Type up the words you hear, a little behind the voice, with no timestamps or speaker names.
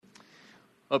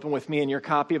Open with me in your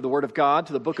copy of the Word of God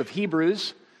to the book of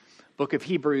Hebrews. Book of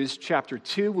Hebrews, chapter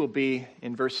 2, will be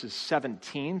in verses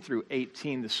 17 through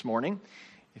 18 this morning.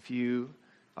 If you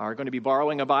are going to be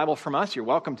borrowing a Bible from us, you're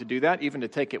welcome to do that, even to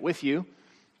take it with you.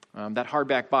 That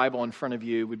hardback Bible in front of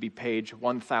you would be page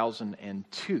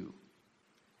 1002.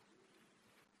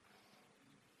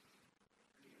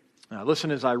 Now,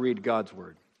 listen as I read God's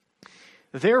Word.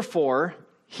 Therefore,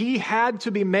 he had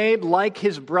to be made like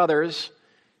his brothers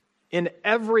in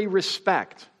every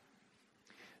respect,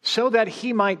 so that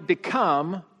he might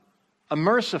become a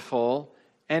merciful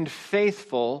and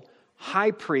faithful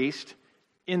high priest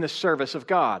in the service of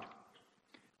God,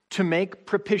 to make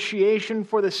propitiation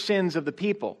for the sins of the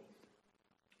people.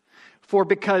 For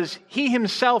because he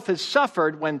himself has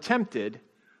suffered when tempted,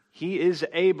 he is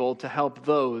able to help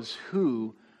those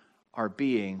who are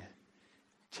being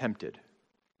tempted.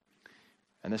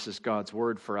 And this is God's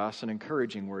word for us, an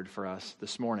encouraging word for us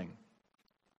this morning.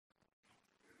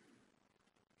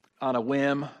 On a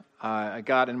whim, I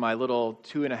got in my little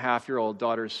 2.5-year-old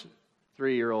daughter's,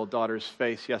 3-year-old daughter's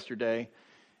face yesterday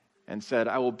and said,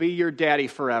 "I will be your daddy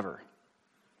forever."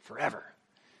 Forever.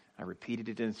 I repeated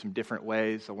it in some different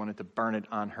ways. I wanted to burn it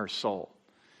on her soul.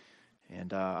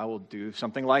 And I will do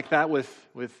something like that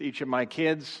with each of my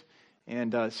kids.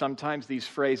 And sometimes these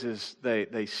phrases,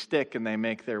 they stick and they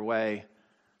make their way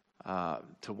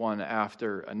to one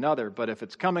after another. But if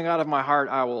it's coming out of my heart,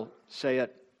 I will say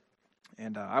it.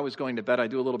 And I was going to bed. I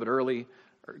do a little bit early,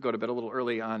 or go to bed a little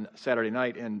early on Saturday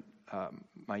night, and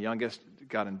my youngest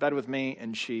got in bed with me,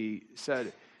 and she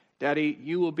said, "Daddy,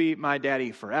 you will be my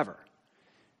daddy forever."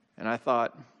 And I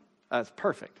thought, that's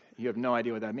perfect. You have no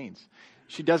idea what that means.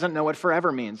 She doesn't know what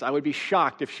forever means. I would be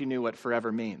shocked if she knew what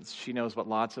forever means. She knows what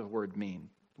lots of words mean.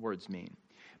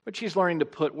 But she's learning to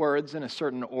put words in a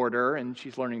certain order, and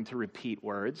she's learning to repeat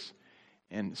words.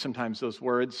 And sometimes those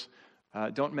words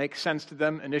don't make sense to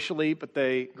them initially, but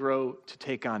they grow to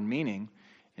take on meaning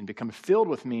and become filled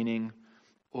with meaning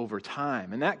over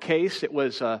time. In that case, it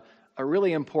was a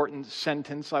really important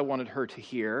sentence I wanted her to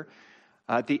hear,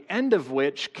 at the end of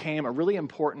which came a really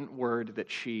important word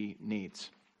that she needs.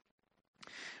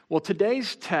 Well,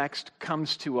 today's text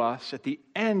comes to us at the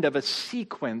end of a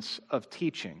sequence of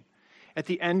teaching, at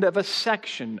the end of a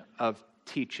section of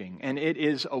teaching, and it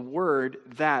is a word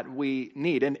that we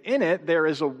need. And in it, there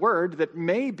is a word that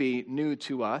may be new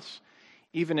to us,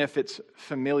 even if it's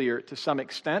familiar to some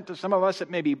extent. To some of us, it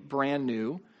may be brand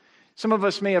new. Some of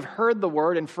us may have heard the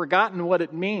word and forgotten what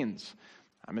it means.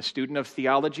 I'm a student of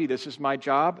theology. This is my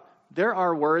job. There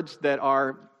are words that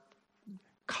are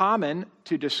common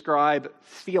to describe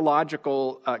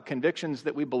theological convictions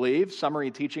that we believe,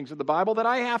 summary teachings of the Bible, that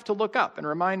I have to look up and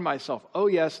remind myself, oh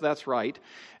yes, that's right.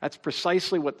 That's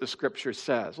precisely what the Scripture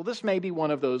says. Well, this may be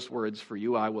one of those words for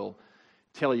you. I will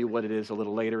tell you what it is a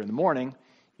little later in the morning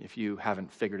if you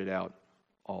haven't figured it out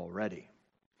already.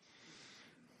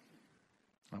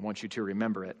 I want you to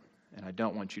remember it, and I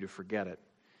don't want you to forget it,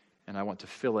 and I want to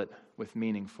fill it with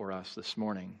meaning for us this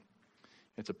morning.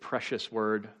 It's a precious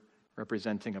word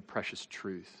representing a precious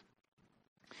truth.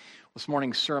 This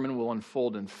morning's sermon will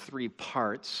unfold in 3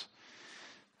 parts.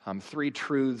 3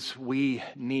 truths we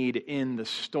need in the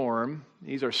storm.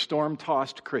 These are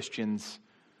storm-tossed Christians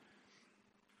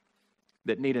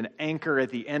that need an anchor at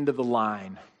the end of the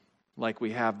line, like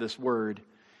we have this word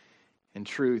and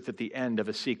truth at the end of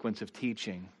a sequence of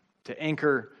teaching. To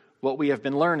anchor what we have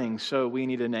been learning, so we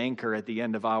need an anchor at the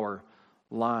end of our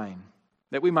line,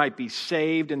 that we might be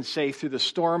saved and safe through the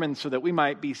storm, and so that we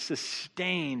might be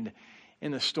sustained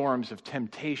in the storms of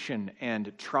temptation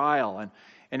and trial.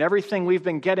 And everything we've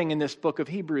been getting in this book of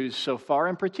Hebrews so far,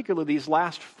 in particular these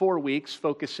last 4 weeks,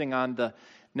 focusing on the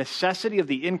necessity of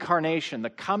the incarnation, the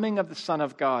coming of the Son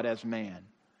of God as man.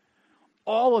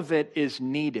 All of it is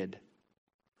needed.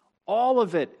 All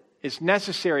of it is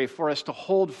necessary for us to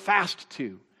hold fast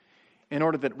to in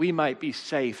order that we might be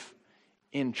safe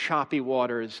in choppy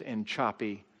waters and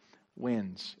choppy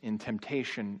winds, in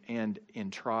temptation and in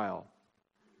trial.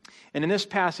 And in this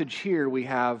passage here, we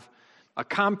have a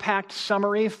compact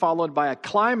summary followed by a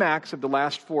climax of the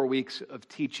last 4 weeks of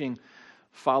teaching,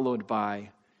 followed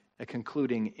by a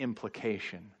concluding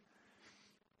implication.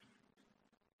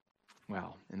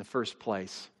 Well, in the first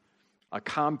place, a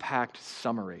compact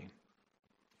summary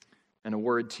and a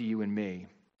word to you and me.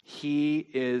 He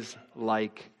is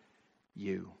like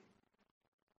you.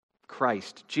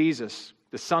 Christ, Jesus,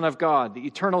 the Son of God, the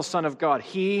eternal Son of God,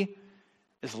 He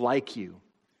is like you.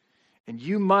 And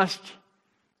you must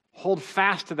hold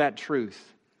fast to that truth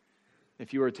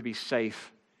if you are to be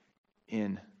safe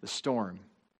in the storm.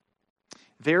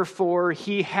 Therefore,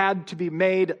 He had to be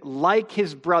made like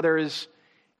His brothers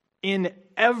in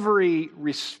every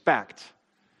respect.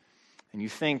 And you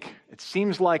think, it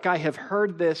seems like I have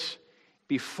heard this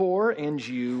before, and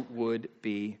you would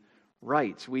be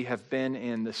right. We have been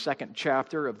in the second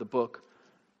chapter of the book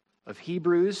of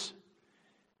Hebrews.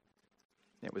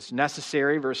 It was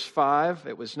necessary, verse 5.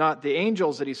 It was not the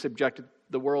angels that he subjected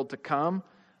the world to come,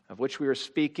 of which we are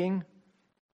speaking.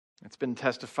 It's been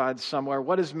testified somewhere.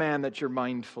 What is man that you're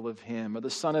mindful of him, or the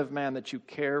Son of Man that you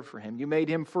care for him? You made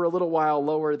him for a little while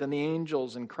lower than the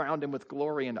angels and crowned him with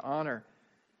glory and honor.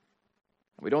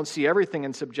 We don't see everything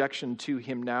in subjection to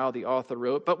him now, the author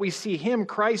wrote, but we see him,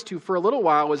 Christ, who for a little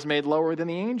while was made lower than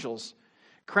the angels,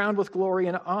 crowned with glory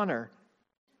and honor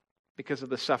because of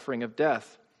the suffering of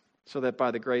death, so that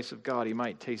by the grace of God he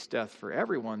might taste death for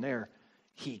everyone. There,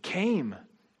 he came.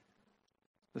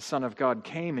 The Son of God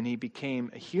came and he became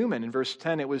a human. In verse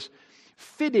 10, it was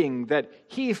fitting that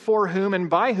he for whom and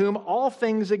by whom all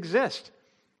things exist,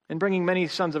 and bringing many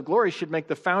sons of glory, should make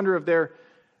the founder of their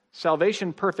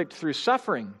salvation perfect through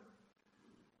suffering.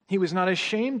 He was not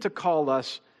ashamed to call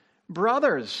us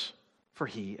brothers, for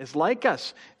he is like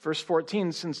us. Verse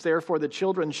 14, since therefore the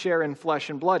children share in flesh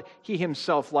and blood, he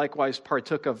himself likewise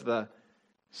partook of the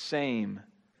same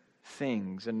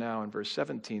things. And now in verse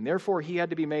 17, therefore he had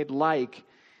to be made like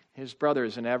his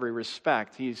brothers in every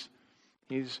respect. He's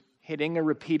hitting a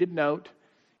repeated note,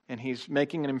 and he's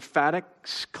making an emphatic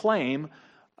claim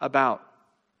about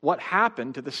what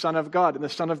happened to the Son of God. And the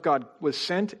Son of God was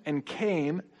sent and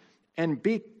came and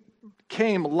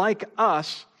became like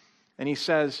us. And he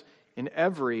says, in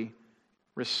every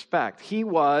respect. He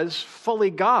was fully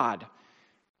God,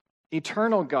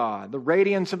 eternal God, the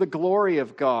radiance of the glory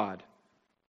of God.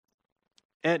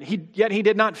 And yet he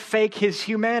did not fake his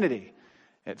humanity.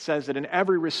 It says that in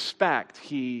every respect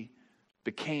he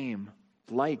became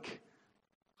like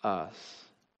us.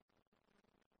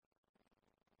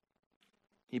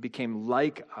 He became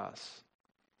like us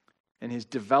in his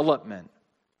development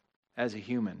as a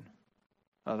human.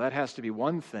 Well, that has to be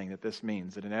one thing that this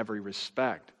means, that in every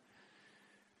respect.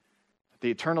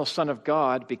 The eternal Son of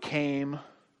God became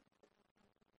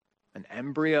an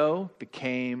embryo,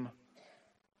 became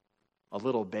a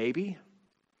little baby.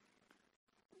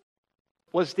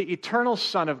 Was the eternal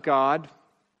Son of God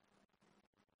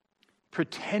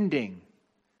pretending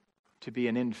to be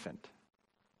an infant?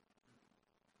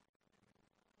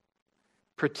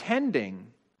 Pretending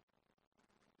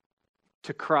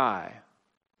to cry,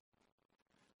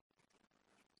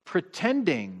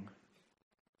 pretending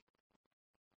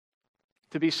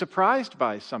to be surprised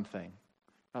by something.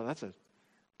 Oh, that's a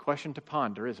question to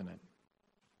ponder, isn't it?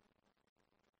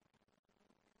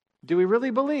 Do we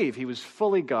really believe he was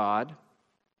fully God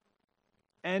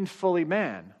and fully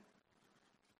man?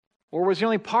 Or was he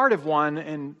only part of one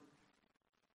and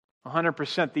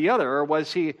 100% the other? Or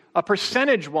was he a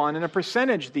percentage one and a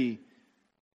percentage the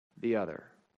other?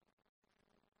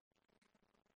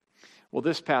 Well,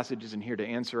 this passage isn't here to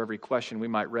answer every question we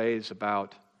might raise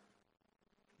about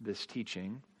this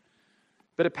teaching,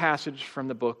 but a passage from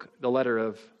the letter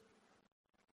of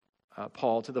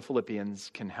Paul to the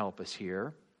Philippians can help us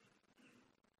here.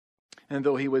 And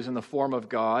though he was in the form of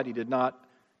God, he did not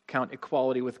count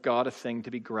equality with God a thing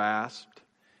to be grasped,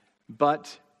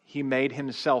 but he made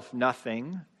himself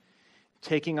nothing,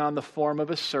 taking on the form of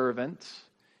a servant,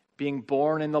 being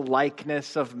born in the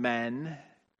likeness of men,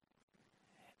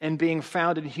 and being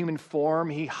found in human form,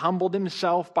 he humbled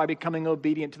himself by becoming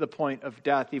obedient to the point of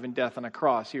death, even death on a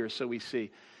cross. Here, so we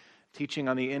see teaching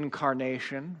on the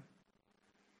incarnation.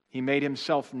 He made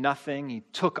himself nothing. He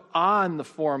took on the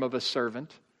form of a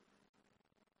servant,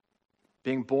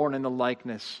 being born in the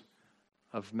likeness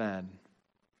of men.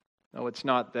 No, it's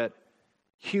not that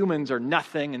humans are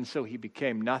nothing, and so he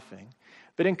became nothing.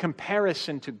 But in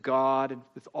comparison to God,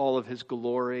 with all of his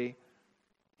glory,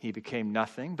 he became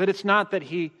nothing. But it's not that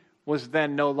he was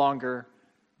then no longer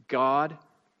God.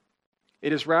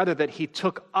 It is rather that he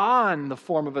took on the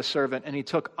form of a servant, and he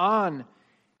took on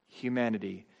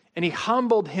humanity. And he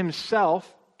humbled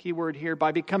himself, key word here,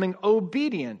 by becoming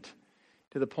obedient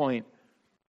to the point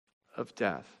of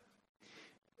death.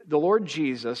 The Lord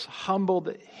Jesus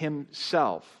humbled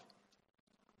himself.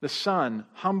 The Son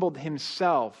humbled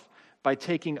himself by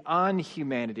taking on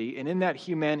humanity, and in that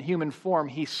human form,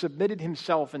 he submitted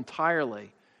himself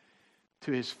entirely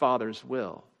to his Father's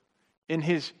will. In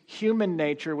his human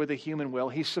nature with a human will,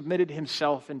 he submitted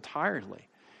himself entirely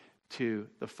to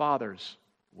the Father's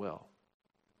will,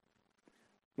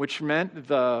 which meant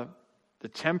the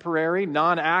temporary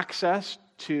non-access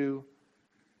to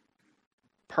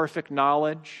perfect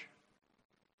knowledge,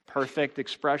 perfect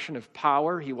expression of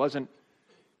power. He wasn't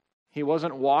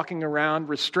walking around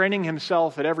restraining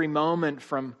himself at every moment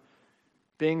from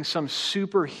being some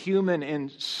superhuman in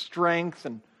strength,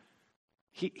 and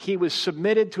he was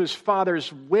submitted to his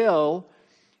Father's will,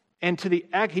 and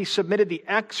he submitted the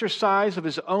exercise of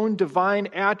his own divine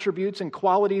attributes and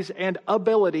qualities and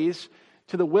abilities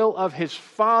to the will of his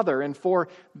Father. And for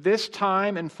this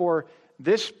time and for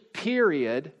this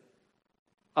period,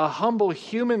 a humble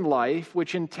human life,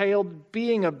 which entailed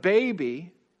being a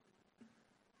baby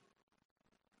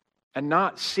and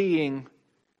not seeing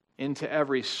into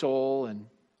every soul and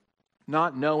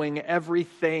not knowing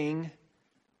everything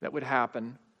that would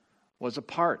happen, was a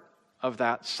part of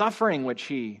that suffering which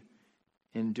he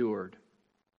endured.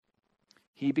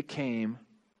 He became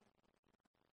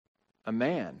a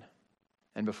man,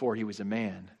 and before he was a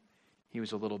man, he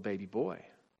was a little baby boy.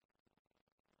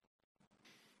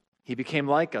 He became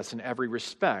like us in every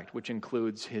respect, which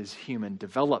includes his human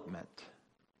development,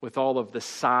 with all of the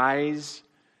size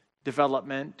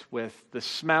development, with the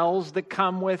smells that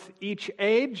come with each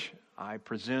age. I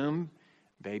presume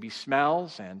baby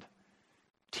smells and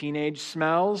teenage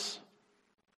smells,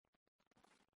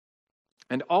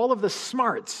 and all of the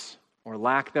smarts, or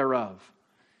lack thereof,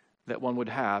 that one would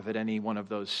have at any one of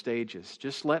those stages.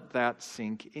 Just let that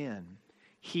sink in.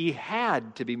 He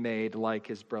had to be made like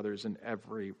his brothers in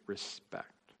every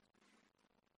respect.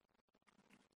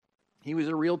 He was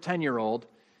a real 10-year-old,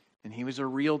 and he was a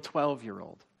real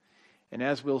 12-year-old. And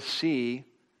as we'll see,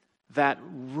 that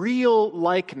real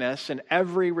likeness in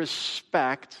every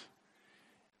respect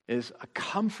is a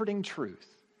comforting truth.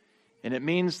 And it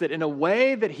means that in a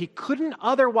way that he couldn't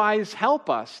otherwise help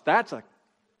us. That's a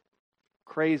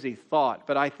crazy thought,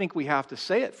 but I think we have to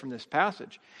say it from this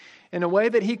passage. In a way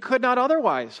that he could not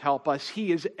otherwise help us,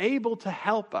 he is able to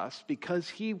help us because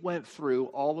he went through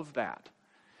all of that.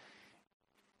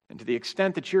 And to the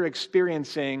extent that you're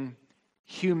experiencing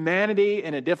humanity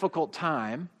in a difficult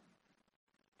time,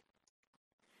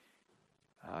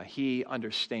 he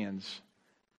understands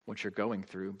what you're going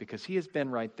through because he has been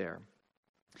right there.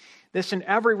 This in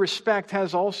every respect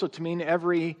has also to mean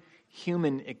every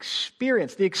human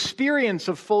experience, the experience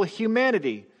of full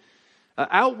humanity.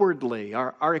 Outwardly,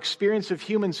 our experience of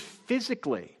humans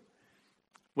physically,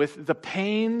 with the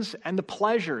pains and the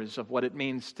pleasures of what it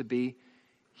means to be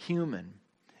human.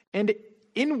 And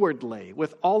inwardly,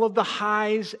 with all of the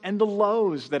highs and the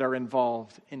lows that are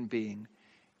involved in being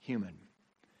human.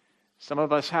 Some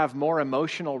of us have more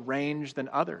emotional range than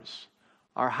others.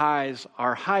 Our highs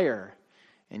are higher,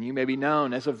 and you may be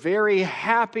known as a very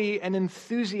happy and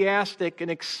enthusiastic and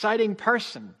exciting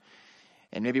person.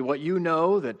 And maybe what you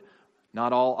know that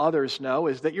not all others know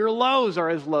is that your lows are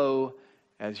as low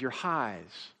as your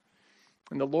highs.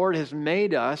 And the Lord has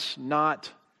made us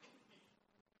not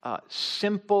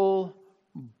simple,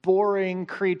 boring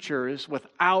creatures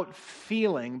without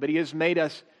feeling, but he has made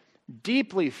us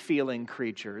deeply feeling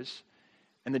creatures.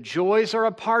 And the joys are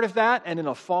a part of that, and in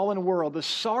a fallen world, the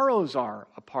sorrows are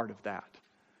a part of that.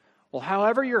 Well,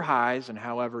 however your highs and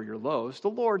however your lows, the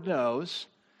Lord knows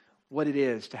what it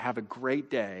is to have a great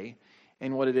day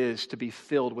and what it is to be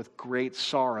filled with great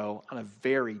sorrow on a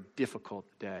very difficult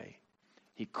day.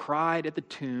 He cried at the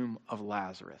tomb of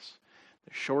Lazarus.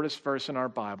 The shortest verse in our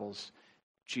Bibles,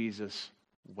 Jesus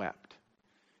wept.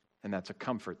 And that's a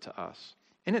comfort to us.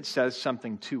 And it says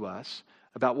something to us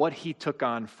about what he took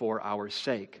on for our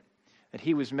sake. That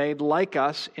he was made like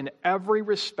us in every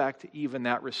respect, even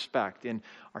that respect. In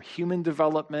our human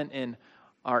development, in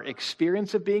our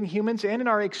experience of being humans, and in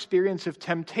our experience of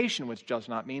temptation, which does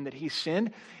not mean that he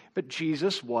sinned, but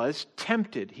Jesus was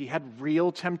tempted. He had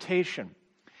real temptation.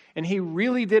 And he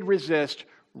really did resist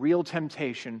real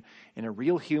temptation in a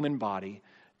real human body,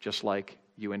 just like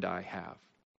you and I have.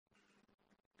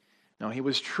 Now, he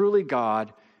was truly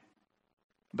God,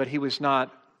 but he was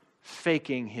not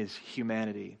faking his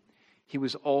humanity. He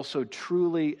was also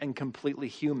truly and completely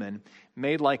human,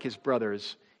 made like his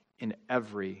brothers in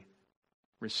every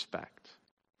respect.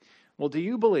 Well, do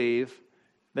you believe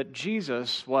that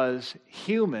Jesus was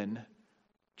human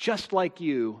just like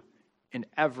you in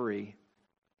every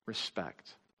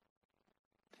respect?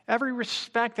 Every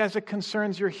respect as it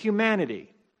concerns your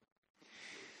humanity.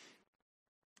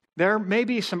 There may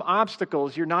be some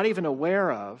obstacles you're not even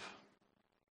aware of,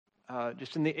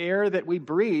 just in the air that we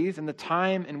breathe and the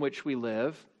time in which we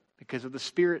live, because of the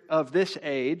spirit of this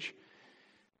age,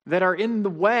 that are in the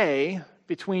way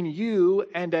between you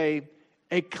and a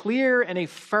clear and a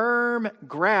firm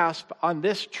grasp on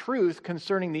this truth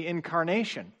concerning the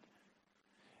incarnation.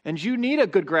 And you need a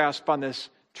good grasp on this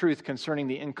truth concerning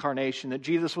the incarnation, that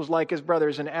Jesus was like his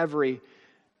brothers in every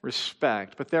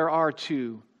respect. But there are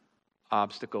two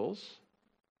obstacles.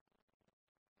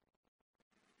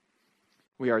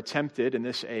 We are tempted in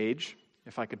this age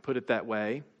if I could put it that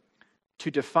way,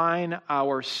 to define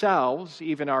ourselves,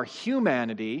 even our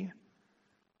humanity,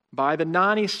 by the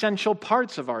non-essential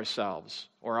parts of ourselves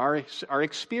or our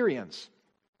experience.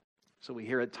 So we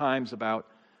hear at times about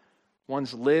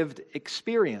one's lived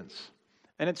experience.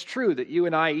 And it's true that you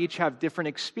and I each have different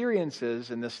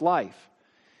experiences in this life.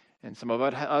 And some of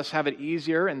us have it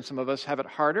easier and some of us have it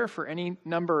harder for any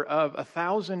number of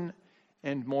 1,000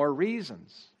 and more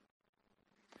reasons.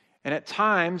 And at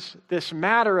times, this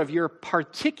matter of your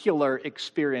particular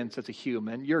experience as a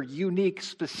human, your unique,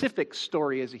 specific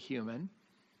story as a human,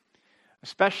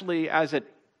 especially as it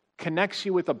connects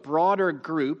you with a broader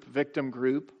group, victim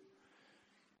group,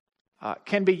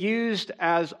 can be used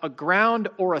as a ground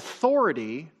or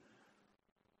authority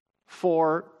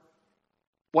for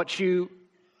what you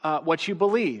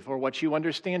believe or what you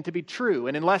understand to be true.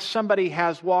 And unless somebody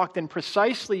has walked in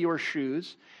precisely your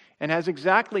shoes and has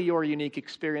exactly your unique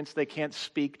experience, they can't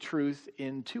speak truth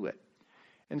into it.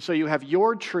 And so you have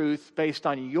your truth based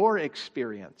on your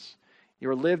experience,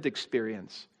 your lived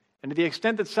experience. And to the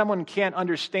extent that someone can't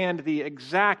understand the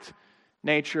exact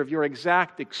nature of your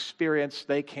exact experience,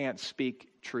 they can't speak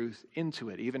truth into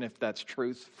it, even if that's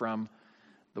truth from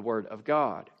the Word of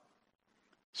God.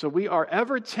 So we are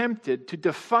ever tempted to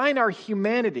define our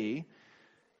humanity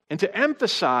and to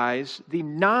emphasize the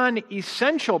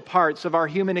non-essential parts of our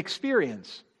human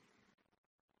experience.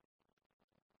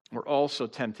 We're also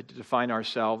tempted to define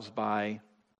ourselves by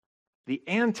the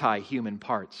anti-human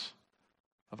parts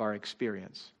of our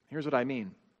experience. Here's what I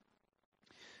mean.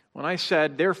 When I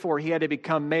said, therefore, he had to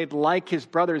become made like his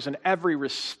brothers in every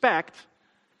respect,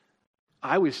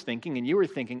 I was thinking, and you were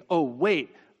thinking, oh,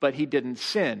 wait, but he didn't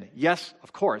sin. Yes,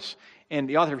 of course. And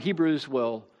the author of Hebrews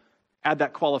will add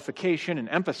that qualification and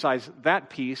emphasize that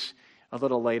piece a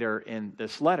little later in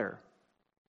this letter.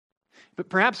 But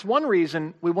perhaps one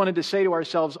reason we wanted to say to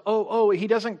ourselves, he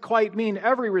doesn't quite mean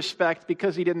every respect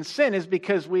because he didn't sin, is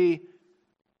because we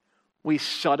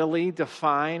subtly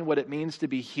define what it means to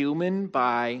be human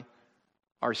by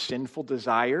our sinful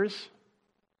desires.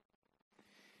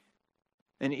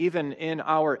 And even in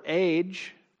our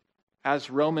age, as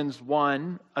Romans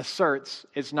 1 asserts,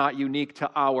 it's not unique to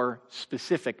our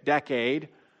specific decade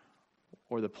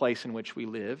or the place in which we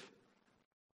live.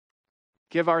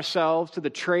 Give ourselves to the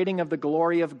trading of the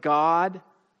glory of God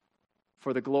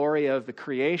for the glory of the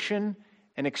creation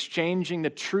and exchanging the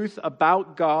truth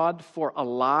about God for a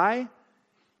lie.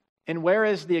 And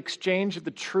whereas the exchange of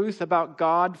the truth about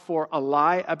God for a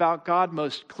lie about God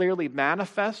most clearly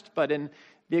manifest, but in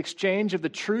the exchange of the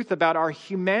truth about our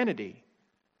humanity,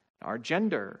 our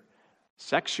gender,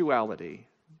 sexuality,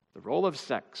 the role of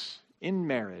sex in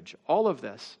marriage, all of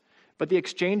this, but the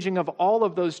exchanging of all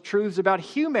of those truths about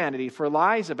humanity for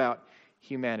lies about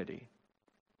humanity,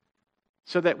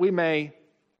 so that we may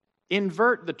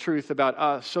invert the truth about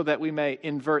us, so that we may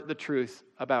invert the truth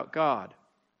about God.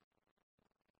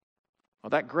 Well,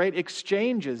 that great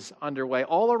exchange is underway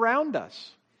all around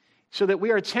us, so that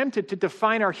we are tempted to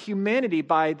define our humanity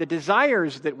by the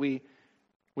desires that we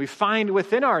find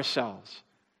within ourselves,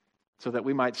 so that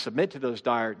we might submit to those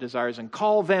desires and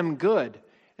call them good,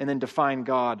 and then define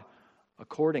God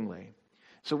accordingly.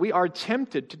 So we are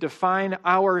tempted to define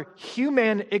our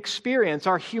human experience,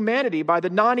 our humanity, by the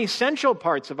non-essential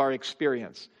parts of our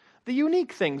experience, the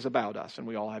unique things about us, and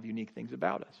we all have unique things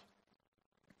about us.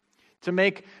 To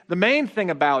make the main thing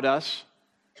about us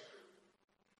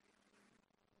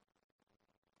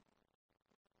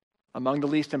among the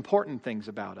least important things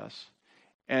about us,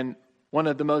 and one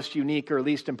of the most unique or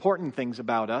least important things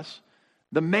about us,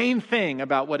 the main thing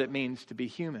about what it means to be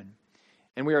human.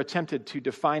 And we are tempted to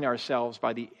define ourselves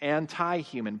by the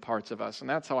anti-human parts of us, and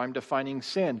that's how I'm defining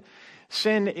sin.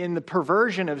 Sin, in the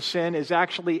perversion of sin, is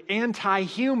actually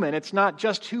anti-human. It's not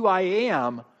just who I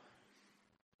am.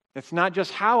 It's not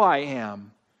just how I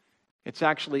am. It's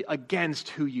actually against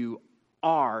who you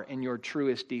are in your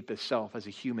truest, deepest self as a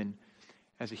human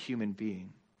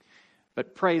being.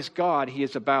 But praise God, He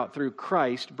is about, through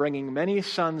Christ, bringing many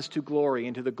sons to glory,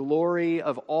 into the glory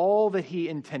of all that He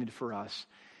intended for us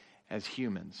as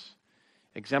humans,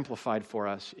 exemplified for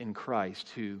us in Christ,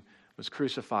 who was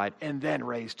crucified and then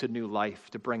raised to new life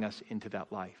to bring us into that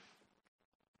life.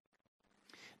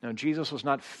 Now, Jesus was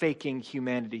not faking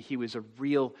humanity. He was a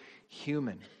real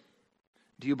human.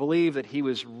 Do you believe that He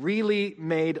was really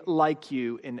made like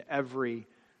you in every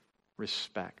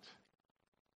respect?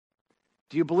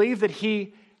 Do you believe that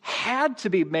He had to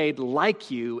be made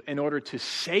like you in order to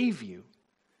save you?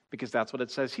 Because that's what it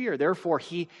says here. Therefore,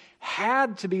 He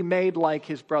had to be made like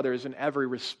His brothers in every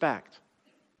respect.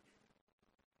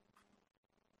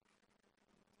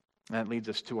 That leads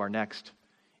us to our next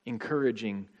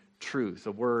encouraging truth,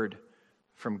 a word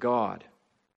from God.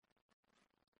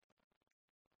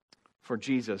 For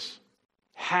Jesus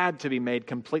had to be made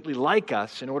completely like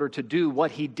us in order to do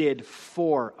what he did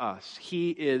for us.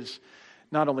 He is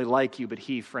not only like you, but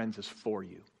he, friends, is for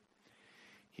you.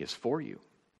 He is for you.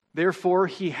 Therefore,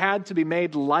 he had to be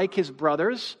made like his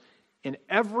brothers in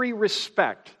every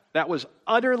respect that was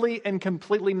utterly and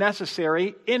completely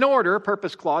necessary in order,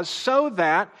 purpose clause, so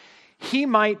that he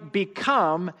might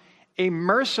become a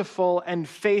merciful and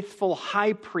faithful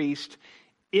high priest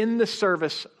in the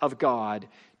service of God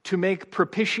to make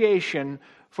propitiation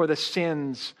for the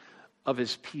sins of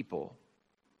his people.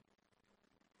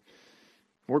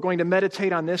 We're going to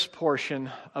meditate on this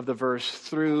portion of the verse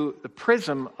through the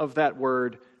prism of that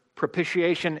word,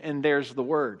 propitiation, and there's the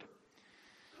word.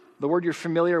 The word you're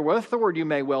familiar with, the word you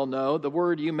may well know, the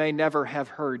word you may never have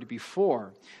heard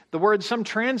before. The word some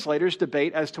translators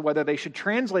debate as to whether they should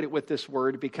translate it with this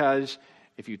word because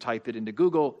if you type it into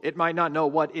Google, it might not know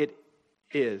what it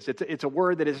is. It's a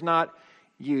word that is not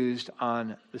used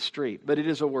on the street, but it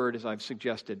is a word, as I've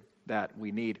suggested, that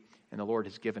we need, and the Lord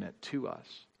has given it to us.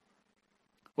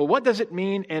 Well, what does it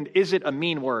mean, and is it a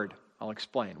mean word? I'll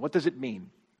explain. What does it mean?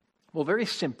 Well, very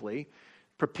simply,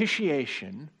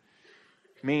 propitiation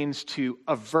means to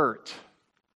avert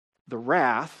the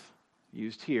wrath,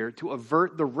 used here, to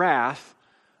avert the wrath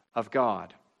of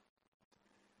God,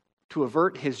 to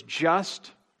avert his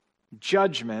just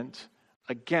judgment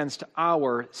against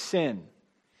our sin.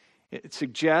 It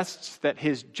suggests that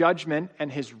his judgment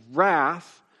and his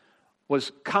wrath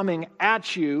was coming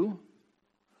at you,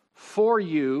 for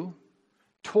you,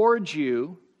 towards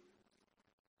you,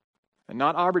 and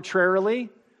not arbitrarily,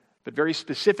 but very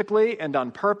specifically and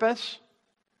on purpose,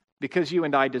 because you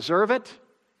and I deserve it,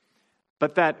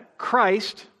 but that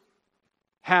Christ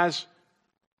has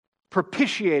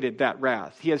propitiated that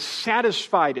wrath. He has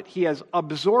satisfied it. He has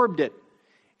absorbed it.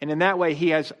 And in that way, he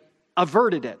has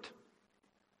averted it.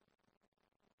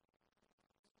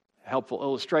 A helpful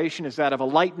illustration is that of a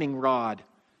lightning rod.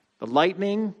 The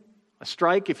lightning, a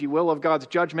strike, if you will, of God's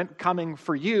judgment coming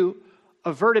for you,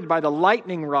 averted by the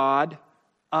lightning rod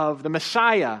of the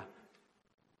Messiah.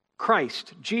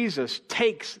 Christ, Jesus,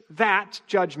 takes that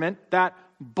judgment, that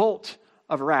bolt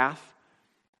of wrath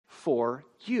for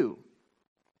you.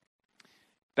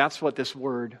 That's what this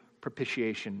word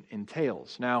propitiation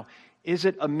entails. Now, is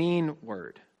it a mean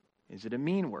word? Is it a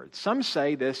mean word? Some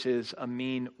say this is a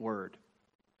mean word.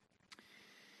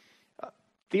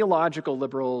 Theological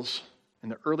liberals in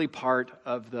the early part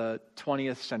of the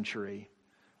 20th century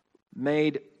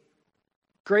made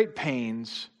great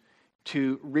pains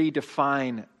to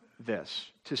redefine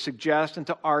this, to suggest and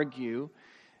to argue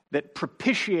that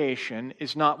propitiation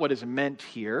is not what is meant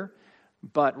here,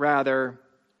 but rather,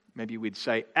 maybe we'd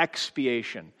say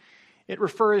expiation. It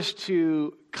refers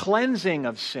to cleansing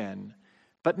of sin,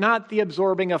 but not the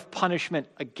absorbing of punishment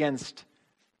against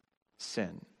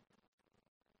sin.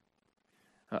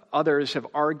 Others have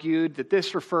argued that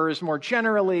this refers more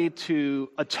generally to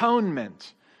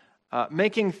atonement,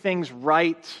 making things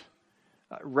right,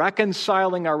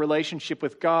 reconciling our relationship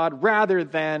with God, rather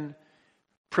than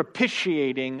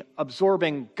propitiating,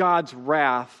 absorbing God's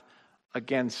wrath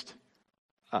against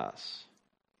us.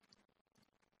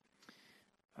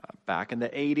 Back in the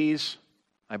 80s,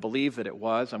 I believe that it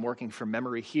was, I'm working from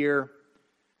memory here,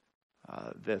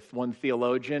 the one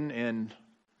theologian in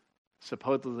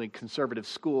supposedly conservative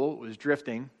school was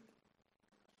drifting,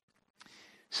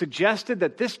 suggested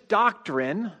that this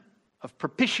doctrine of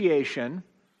propitiation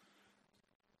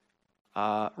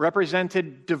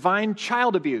represented divine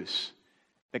child abuse,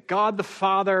 that God the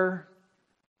Father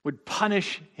would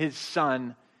punish his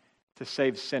Son to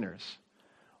save sinners.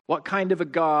 What kind of a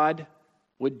God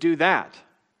would do that?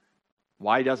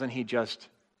 Why doesn't he just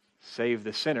save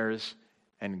the sinners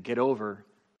and get over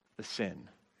the sin?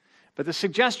 But the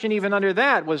suggestion even under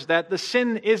that was that the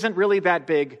sin isn't really that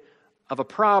big of a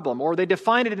problem, or they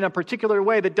define it in a particular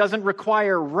way that doesn't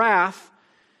require wrath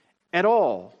at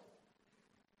all.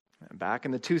 Back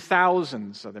in the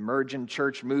 2000s, the emergent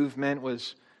church movement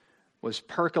was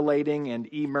percolating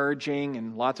and emerging,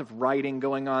 and lots of writing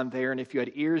going on there. And if you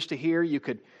had ears to hear, you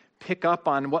could pick up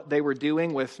on what they were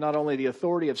doing with not only the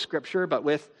authority of Scripture, but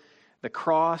with the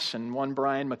cross. And one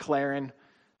Brian McLaren,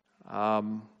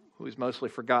 who is mostly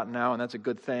forgotten now, and that's a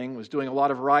good thing, was doing a lot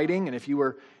of writing. And if you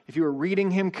were reading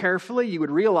him carefully, you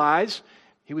would realize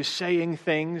he was saying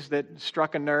things that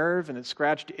struck a nerve and that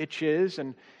scratched itches,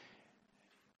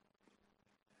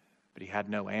 but he had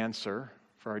no answer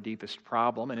for our deepest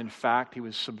problem. And in fact, he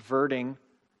was subverting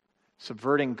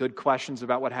good questions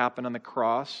about what happened on the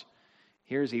cross.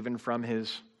 Here's even from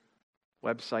his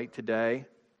website today.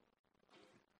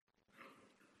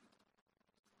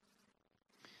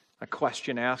 A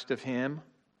question asked of him,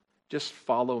 just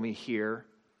follow me here.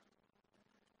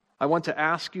 I want to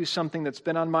ask you something that's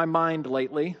been on my mind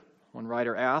lately. One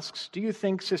writer asks, do you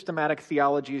think systematic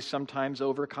theology sometimes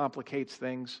overcomplicates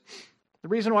things? The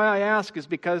reason why I ask is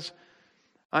because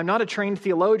I'm not a trained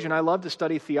theologian. I love to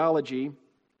study theology.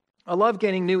 I love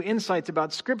gaining new insights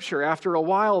about Scripture. After a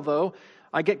while, though,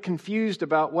 I get confused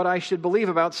about what I should believe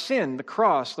about sin, the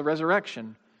cross, the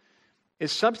resurrection.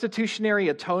 Is substitutionary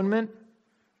atonement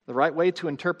the right way to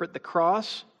interpret the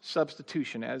cross?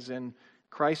 Substitution, as in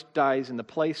Christ dies in the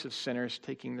place of sinners,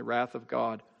 taking the wrath of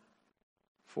God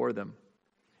for them.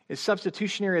 Is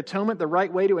substitutionary atonement the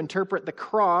right way to interpret the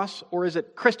cross, or is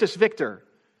it Christus Victor?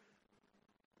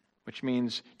 Which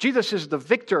means Jesus is the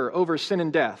victor over sin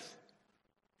and death.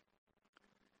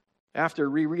 After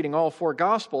rereading all four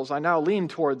Gospels, I now lean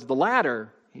towards the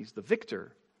latter. He's the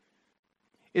victor.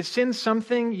 Is sin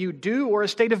something you do or a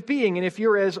state of being? And if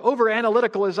you're as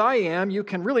over-analytical as I am, you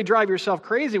can really drive yourself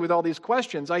crazy with all these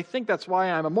questions. I think that's why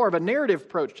I'm more of a narrative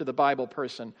approach to the Bible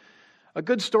person. A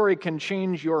good story can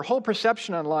change your whole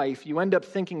perception on life. You end up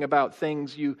thinking about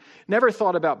things you never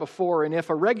thought about before. And if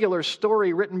a regular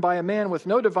story written by a man with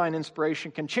no divine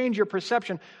inspiration can change your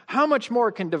perception, how much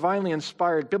more can divinely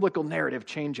inspired biblical narrative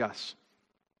change us?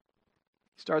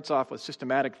 He starts off with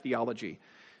systematic theology,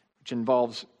 which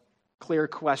involves clear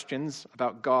questions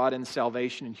about God and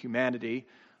salvation and humanity,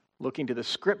 looking to the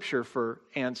Scripture for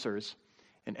answers,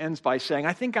 and ends by saying,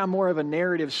 I think I'm more of a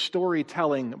narrative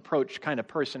storytelling approach kind of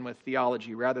person with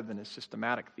theology rather than a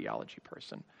systematic theology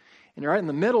person. And right in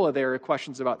the middle of there are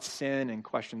questions about sin and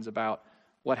questions about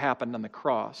what happened on the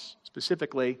cross.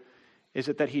 Specifically, is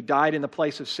it that he died in the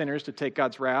place of sinners to take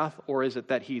God's wrath, or is it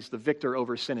that he's the victor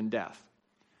over sin and death?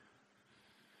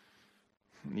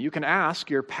 You can ask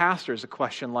your pastors a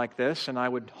question like this, and I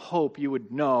would hope you would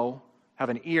have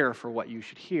an ear for what you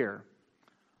should hear.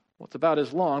 Well, it's about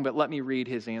as long, but let me read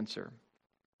his answer.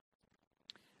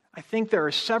 I think there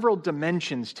are several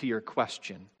dimensions to your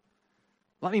question.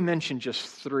 Let me mention just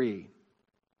three.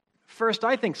 First,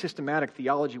 I think systematic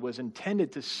theology was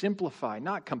intended to simplify,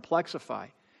 not complexify,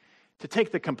 to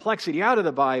take the complexity out of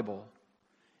the Bible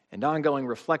and ongoing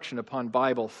reflection upon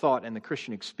Bible thought and the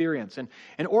Christian experience,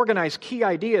 and organize key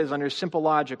ideas under simple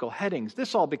logical headings.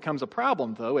 This all becomes a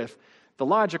problem, though, if the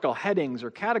logical headings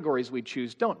or categories we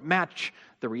choose don't match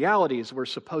the realities we're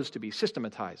supposed to be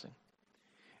systematizing.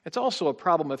 It's also a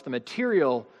problem if the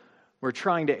material we're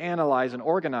trying to analyze and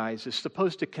organize is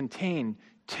supposed to contain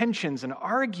tensions and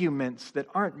arguments that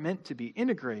aren't meant to be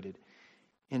integrated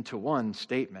into one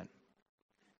statement.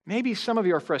 Maybe some of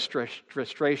your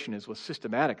frustration is with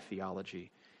systematic theology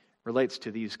relates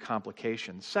to these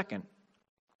complications. Second,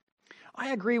 I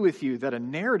agree with you that a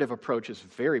narrative approach is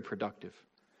very productive.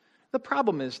 The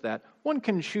problem is that one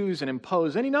can choose and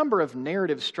impose any number of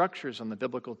narrative structures on the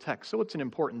biblical text, so it's an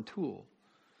important tool,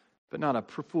 but not a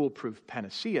foolproof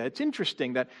panacea. It's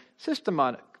interesting that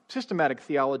systematic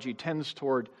theology tends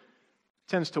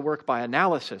to work by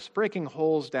analysis, breaking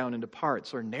wholes down into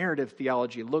parts, or narrative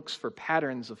theology looks for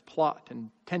patterns of plot and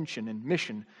tension and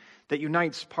mission that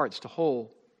unites parts to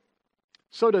whole.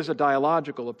 So does a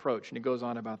dialogical approach, and he goes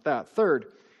on about that. Third,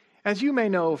 as you may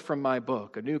know from my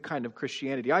book, A New Kind of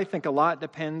Christianity, I think a lot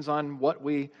depends on what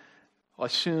we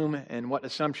assume and what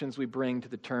assumptions we bring to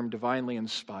the term divinely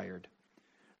inspired.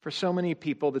 For so many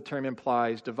people, the term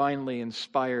implies divinely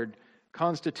inspired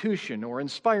constitution or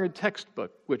inspired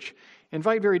textbook, which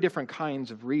invite very different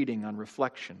kinds of reading on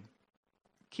reflection.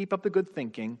 Keep up the good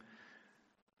thinking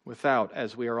without,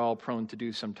 as we are all prone to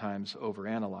do sometimes,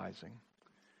 overanalyzing.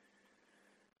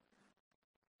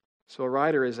 So a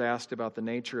writer is asked about the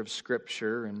nature of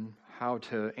Scripture and how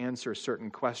to answer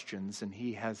certain questions, and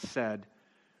he has said,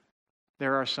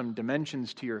 there are some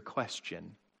dimensions to your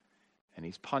question. And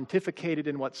he's pontificated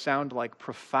in what sound like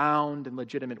profound and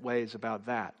legitimate ways about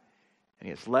that. And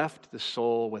he has left the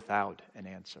soul without an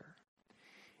answer.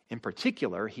 In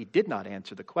particular, he did not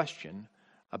answer the question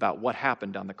about what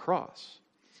happened on the cross.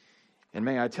 And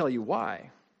may I tell you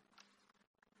why?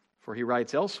 For he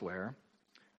writes elsewhere,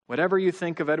 whatever you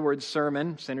think of Edward's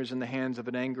sermon, Sinners in the Hands of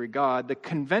an Angry God, the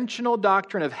conventional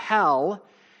doctrine of hell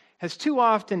has too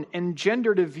often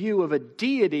engendered a view of a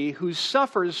deity who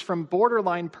suffers from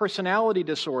borderline personality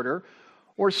disorder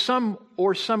or some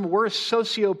worse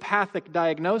sociopathic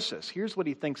diagnosis. Here's what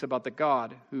he thinks about the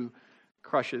God who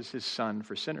crushes his son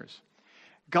for sinners.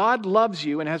 God loves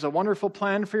you and has a wonderful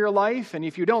plan for your life, and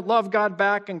if you don't love God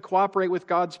back and cooperate with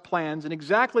God's plans in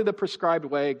exactly the prescribed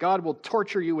way, God will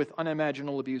torture you with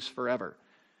unimaginable abuse forever.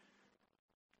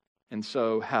 And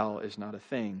so hell is not a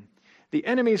thing. The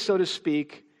enemy, so to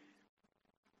speak,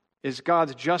 is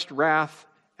God's just wrath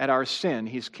at our sin.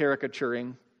 He's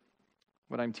caricaturing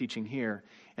what I'm teaching here.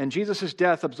 And Jesus'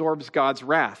 death absorbs God's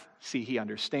wrath. See, he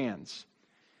understands.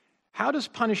 How does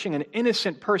punishing an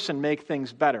innocent person make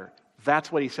things better?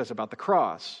 That's what he says about the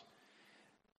cross.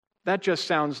 That just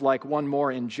sounds like one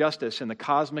more injustice in the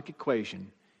cosmic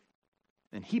equation.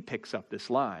 And he picks up this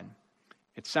line.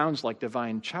 It sounds like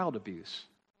divine child abuse,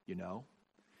 you know.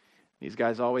 These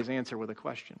guys always answer with a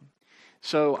question.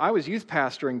 So I was youth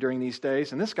pastoring during these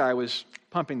days, and this guy was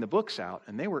pumping the books out,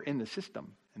 and they were in the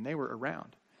system, and they were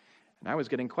around. And I was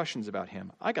getting questions about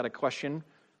him. I got a question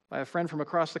by a friend from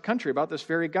across the country about this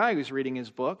very guy who's reading his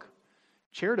book,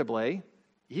 charitably,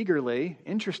 eagerly,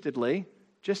 interestedly,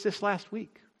 just this last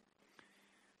week.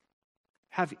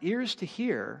 Have ears to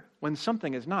hear when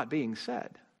something is not being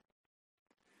said.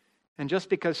 And just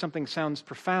because something sounds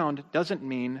profound doesn't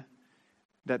mean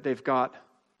that they've got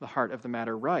the heart of the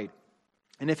matter right.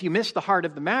 And if you miss the heart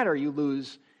of the matter, you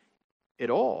lose it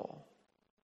all.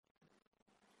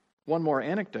 One more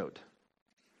anecdote.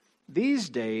 These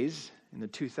days, in the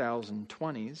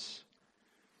 2020s,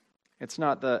 it's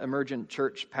not the emergent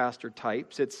church pastor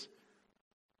types, it's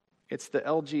the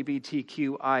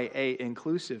LGBTQIA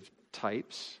inclusive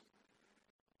types.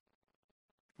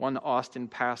 One Austin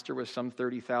pastor with some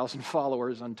 30,000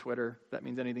 followers on Twitter. If that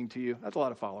means anything to you, that's a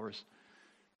lot of followers.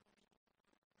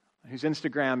 Whose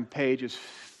Instagram page is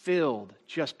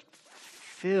just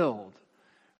filled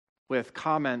with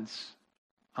comments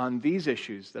on these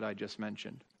issues that I just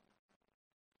mentioned.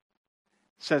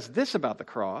 Says this about the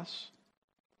cross: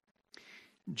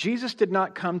 Jesus did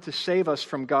not come to save us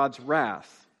from God's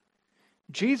wrath.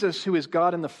 Jesus, who is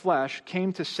God in the flesh,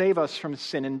 came to save us from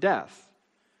sin and death,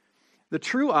 the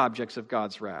true objects of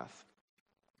God's wrath.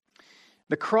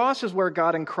 The cross is where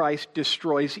God in Christ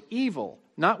destroys evil,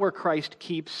 not where Christ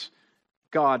keeps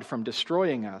God from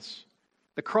destroying us.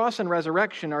 The cross and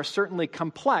resurrection are certainly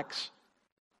complex.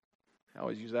 I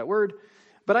always use that word.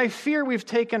 But I fear we've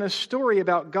taken a story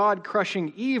about God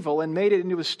crushing evil and made it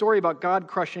into a story about God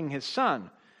crushing his Son.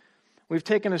 We've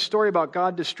taken a story about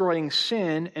God destroying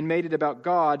sin and made it about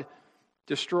God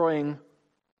destroying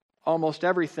almost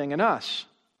everything in us.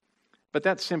 But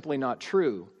that's simply not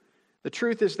true. The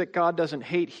truth is that God doesn't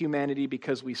hate humanity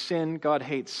because we sin. God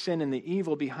hates sin and the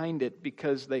evil behind it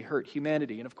because they hurt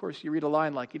humanity. And of course, you read a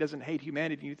line like, he doesn't hate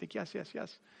humanity, and you think, yes.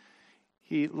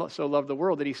 He so loved the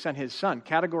world that he sent his Son.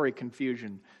 Category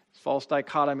confusion, false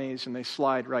dichotomies, and they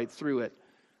slide right through it,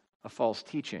 a false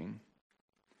teaching.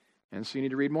 And so you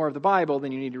need to read more of the Bible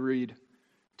than you need to read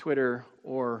Twitter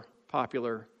or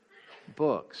popular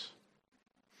books.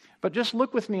 But just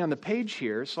look with me on the page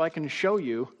here so I can show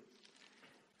you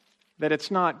that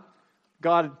it's not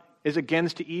God is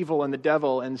against evil and the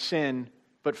devil and sin,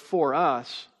 but for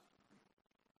us.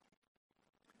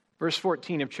 Verse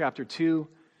 14 of chapter 2,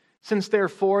 since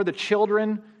therefore the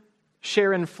children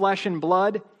share in flesh and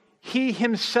blood, he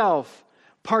himself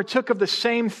partook of the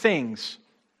same things.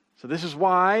 So this is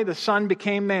why the Son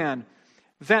became man,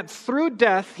 that through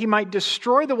death he might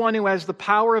destroy the one who has the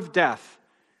power of death,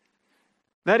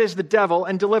 that is the devil,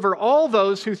 and deliver all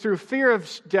those who through fear of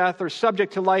death are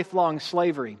subject to lifelong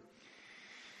slavery.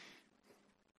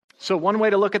 So one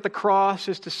way to look at the cross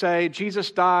is to say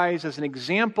Jesus dies as an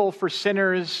example for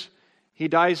sinners. He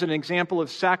dies as an example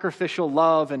of sacrificial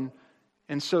love.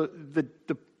 And so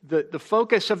the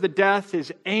focus of the death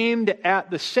is aimed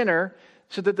at the sinner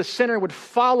so that the sinner would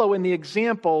follow in the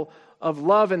example of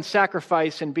love and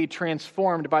sacrifice and be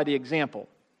transformed by the example.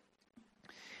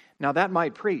 Now that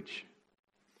might preach.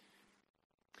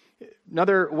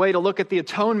 Another way to look at the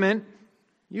atonement,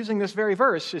 using this very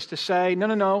verse, is to say,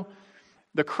 no.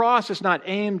 The cross is not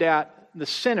aimed at the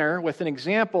sinner with an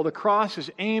example. The cross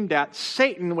is aimed at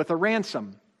Satan with a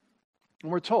ransom. And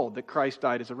we're told that Christ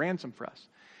died as a ransom for us.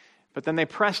 But then they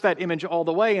press that image all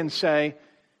the way and say,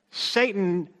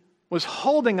 Satan was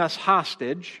holding us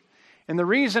hostage, and the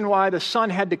reason why the Son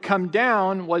had to come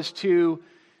down was to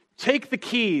take the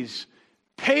keys,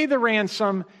 pay the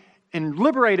ransom, and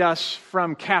liberate us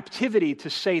from captivity to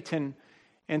Satan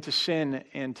and to sin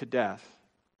and to death.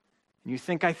 And you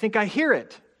think, I think I hear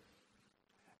it.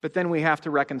 But then we have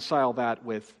to reconcile that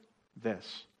with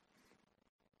this.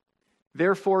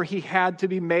 Therefore, he had to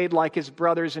be made like his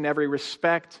brothers in every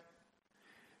respect,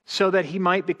 so that he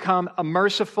might become a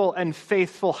merciful and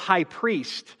faithful high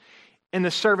priest in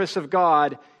the service of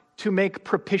God to make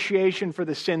propitiation for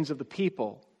the sins of the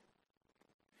people.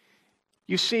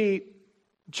 You see,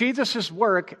 Jesus'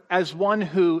 work as one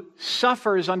who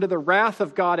suffers under the wrath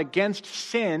of God against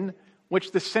sin,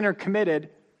 which the sinner committed,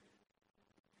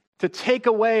 to take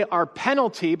away our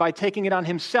penalty by taking it on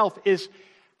himself, is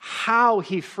how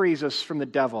he frees us from the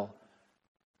devil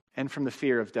and from the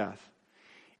fear of death.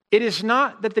 It is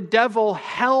not that the devil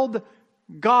held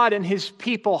God and his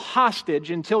people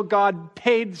hostage until God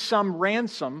paid some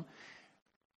ransom,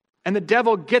 and the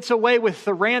devil gets away with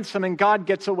the ransom and God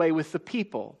gets away with the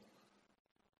people.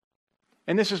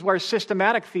 And this is where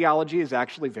systematic theology is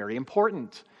actually very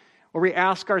important, where we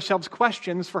ask ourselves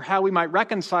questions for how we might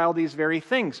reconcile these very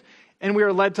things. And we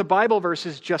are led to Bible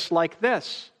verses just like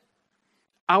this.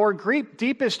 Our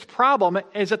deepest problem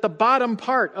is at the bottom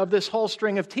part of this whole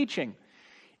string of teaching.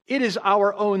 It is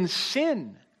our own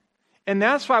sin. And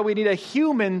that's why we need a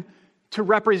human to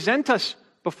represent us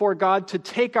before God, to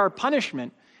take our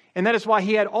punishment. And that is why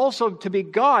he had also to be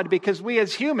God, because we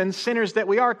as humans, sinners that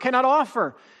we are, cannot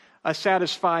offer a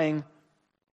satisfying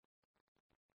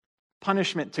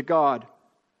punishment to God,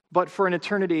 but for an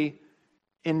eternity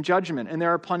in judgment. And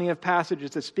there are plenty of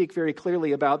passages that speak very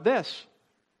clearly about this.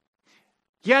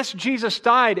 Yes, Jesus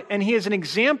died, and he is an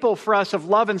example for us of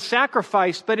love and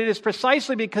sacrifice, but it is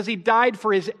precisely because he died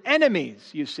for his enemies,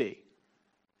 you see.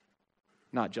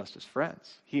 Not just his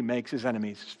friends. He makes his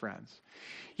enemies his friends.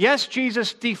 Yes,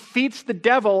 Jesus defeats the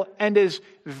devil and is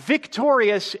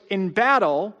victorious in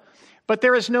battle, but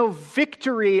there is no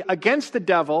victory against the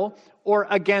devil or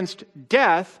against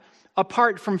death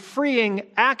apart from freeing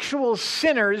actual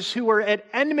sinners who were at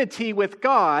enmity with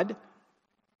God,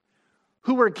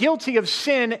 who were guilty of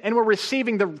sin and were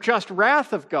receiving the just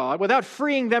wrath of God, without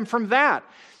freeing them from that.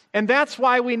 And that's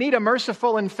why we need a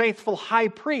merciful and faithful high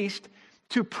priest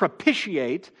to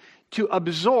propitiate, to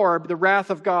absorb the wrath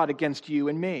of God against you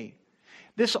and me.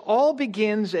 This all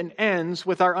begins and ends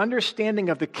with our understanding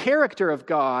of the character of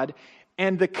God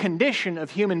and the condition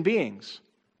of human beings.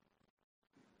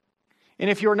 And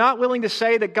if you're not willing to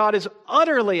say that God is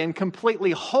utterly and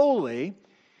completely holy,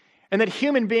 and that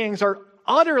human beings are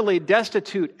utterly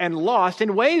destitute and lost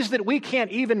in ways that we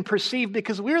can't even perceive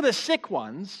because we're the sick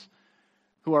ones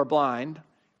who are blind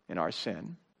in our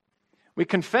sin, we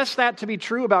confess that to be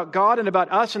true about God and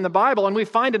about us in the Bible, and we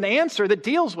find an answer that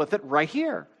deals with it right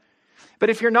here. But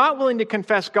if you're not willing to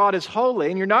confess God as holy,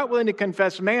 and you're not willing to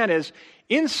confess man as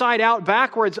inside out,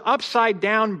 backwards, upside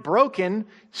down, broken,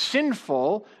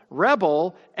 sinful,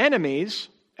 rebel, enemies,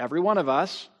 every one of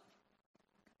us,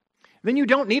 then you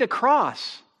don't need a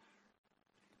cross.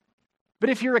 But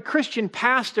if you're a Christian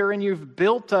pastor and you've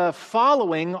built a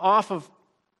following off of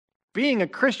being a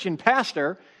Christian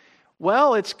pastor,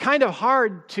 well, it's kind of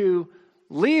hard to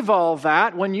leave all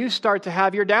that when you start to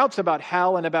have your doubts about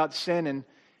hell and about sin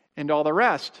and all the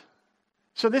rest.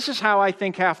 So this is how I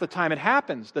think half the time it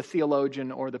happens, the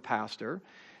theologian or the pastor.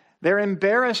 They're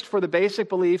embarrassed for the basic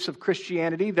beliefs of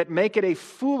Christianity that make it a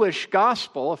foolish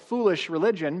gospel, a foolish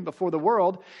religion before the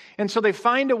world. And so they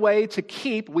find a way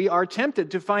to we are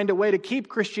tempted to find a way to keep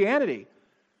Christianity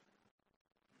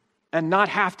and not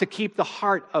have to keep the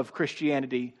heart of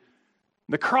Christianity,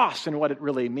 the cross and what it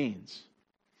really means.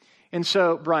 And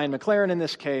so Brian McLaren in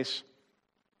this case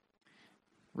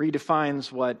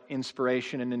redefines what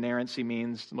inspiration and inerrancy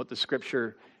means, and what the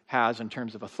Scripture has in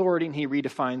terms of authority, and he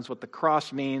redefines what the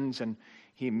cross means, and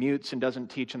he mutes and doesn't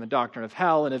teach on the doctrine of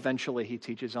hell, and eventually he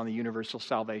teaches on the universal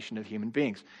salvation of human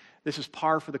beings. This is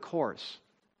par for the course.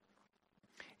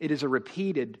 It is a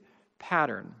repeated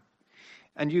pattern.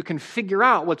 And you can figure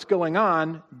out what's going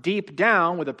on deep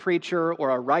down with a preacher or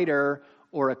a writer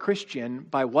or a Christian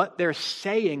by what they're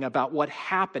saying about what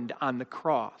happened on the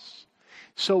cross.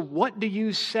 So what do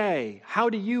you say? How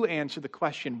do you answer the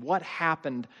question, what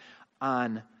happened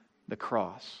on the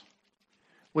cross?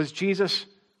 Was Jesus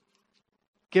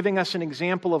giving us an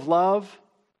example of love?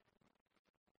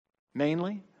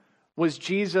 Mainly? Was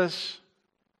Jesus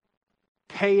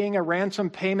paying a ransom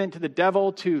payment to the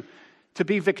devil to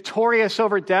be victorious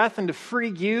over death and to free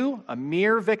you, a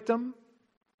mere victim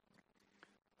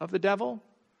of the devil?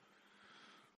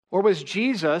 Or was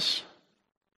Jesus,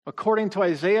 according to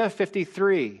Isaiah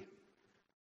 53,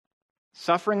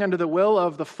 suffering under the will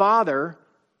of the Father,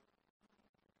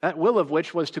 that will of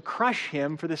which was to crush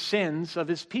him for the sins of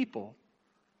his people?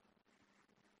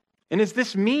 And is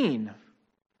this mean?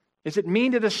 Is it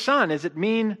mean to the Son? Is it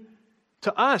mean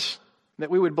to us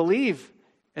that we would believe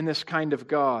in this kind of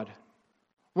God?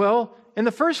 Well, in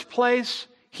the first place,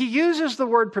 he uses the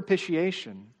word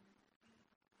propitiation.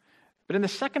 But in the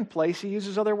second place, he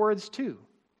uses other words too.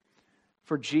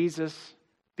 For Jesus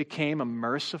became a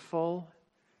merciful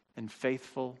and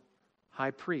faithful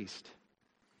high priest.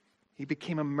 He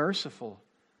became a merciful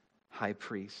high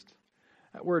priest.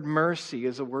 That word mercy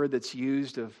is a word that's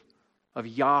used of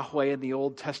Yahweh in the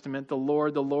Old Testament, the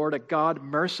Lord, a God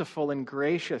merciful and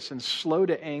gracious and slow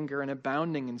to anger and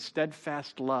abounding in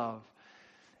steadfast love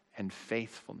and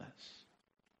faithfulness.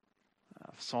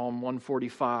 Psalm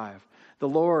 145. The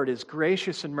Lord is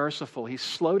gracious and merciful. He's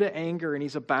slow to anger and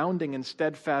He's abounding in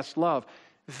steadfast love.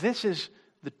 This is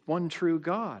the one true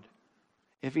God.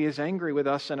 If He is angry with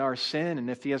us in our sin, and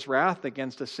if He has wrath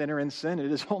against a sinner in sin,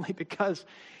 it is only because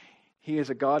He is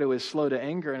a God who is slow to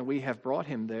anger and we have brought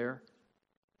Him there.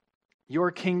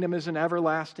 Your kingdom is an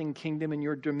everlasting kingdom, and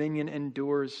your dominion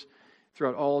endures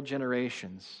throughout all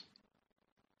generations.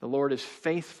 The Lord is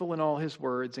faithful in all His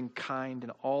words and kind in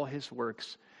all His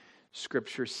works,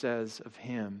 Scripture says of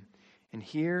Him. And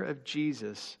here of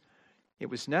Jesus, it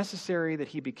was necessary that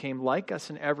He became like us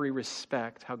in every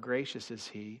respect. How gracious is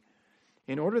He!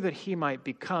 In order that He might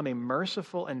become a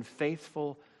merciful and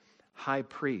faithful high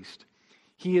priest.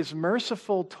 He is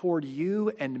merciful toward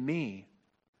you and me.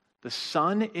 The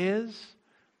Son is,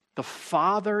 the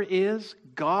Father is,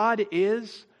 God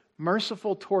is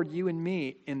merciful toward you and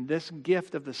me in this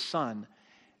gift of the Son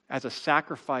as a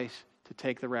sacrifice to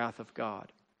take the wrath of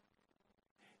God.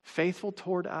 Faithful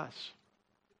toward us,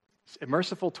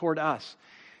 merciful toward us.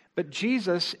 But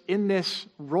Jesus, in this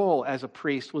role as a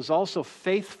priest, was also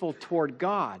faithful toward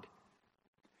God.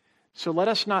 So let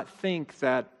us not think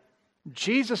that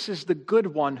Jesus is the good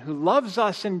one who loves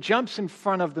us and jumps in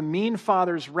front of the mean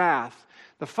Father's wrath,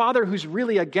 the Father who's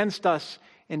really against us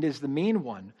and is the mean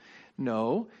one.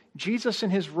 No, Jesus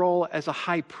in His role as a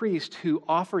high priest who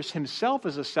offers Himself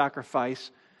as a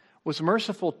sacrifice was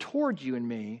merciful toward you and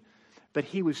me, but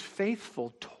He was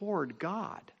faithful toward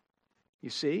God.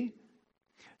 You see?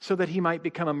 So that He might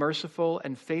become a merciful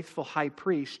and faithful high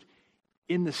priest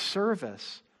in the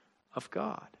service of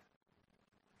God.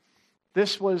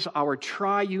 This was our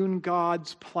triune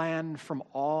God's plan from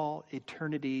all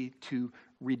eternity to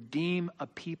redeem a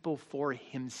people for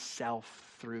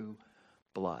Himself through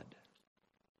blood.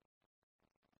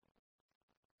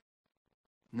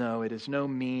 No, it is no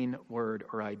mean word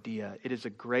or idea. It is a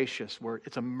gracious word.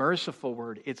 It's a merciful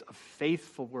word. It's a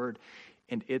faithful word.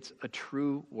 And it's a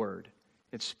true word.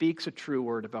 It speaks a true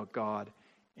word about God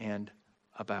and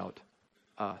about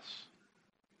us.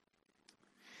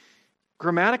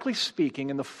 Grammatically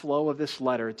speaking, in the flow of this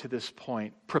letter to this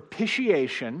point,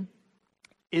 propitiation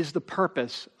is the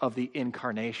purpose of the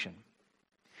incarnation.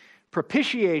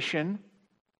 Propitiation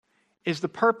is the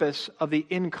purpose of the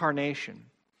incarnation.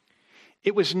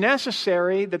 It was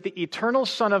necessary that the eternal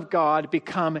Son of God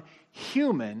become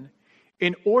human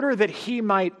in order that He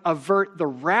might avert the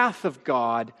wrath of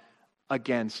God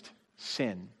against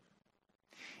sin.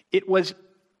 It was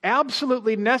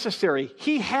absolutely necessary.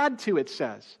 He had to, it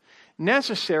says,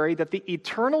 necessary that the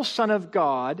eternal Son of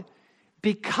God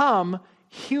become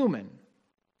human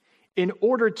in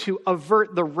order to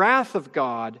avert the wrath of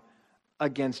God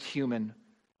against human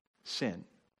sin.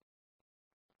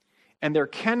 And there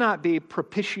cannot be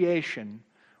propitiation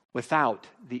without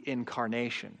the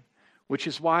incarnation, which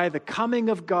is why the coming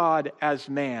of God as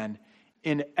man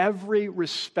in every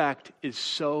respect is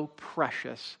so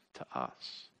precious to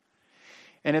us.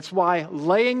 And it's why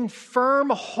laying firm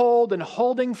hold and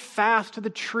holding fast to the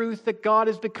truth that God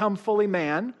has become fully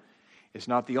man is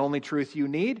not the only truth you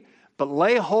need, but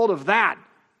lay hold of that,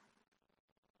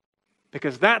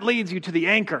 because that leads you to the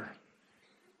anchor.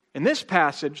 In this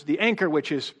passage, the anchor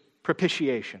which is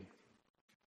propitiation.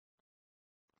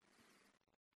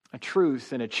 A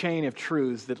truth and a chain of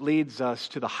truths that leads us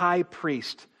to the high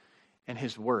priest and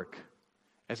his work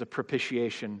as a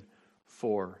propitiation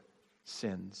for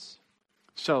sins.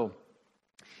 So,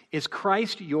 is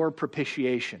Christ your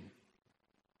propitiation?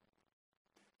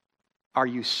 Are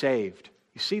you saved?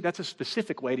 You see, that's a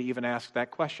specific way to even ask that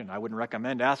question. I wouldn't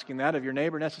recommend asking that of your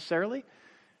neighbor necessarily,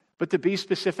 but to be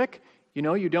specific,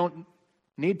 you don't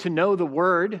need to know the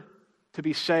word to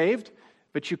be saved,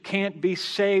 but you can't be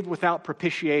saved without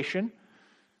propitiation.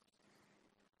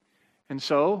 And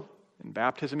so, in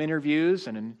baptism interviews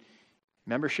and in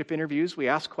membership interviews, we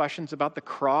ask questions about the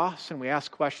cross, and we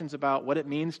ask questions about what it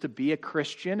means to be a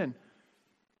Christian, and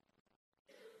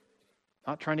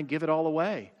not trying to give it all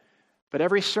away. But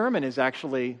every sermon is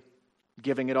actually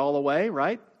giving it all away,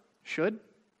 right? Should.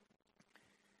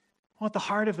 Well, at the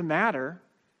heart of the matter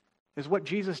is what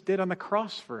Jesus did on the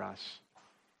cross for us.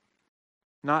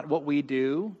 Not what we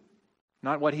do,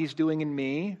 not what He's doing in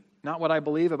me, not what I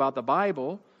believe about the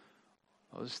Bible.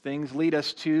 Those things lead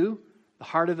us to the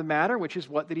heart of the matter, which is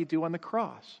what did He do on the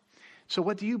cross? So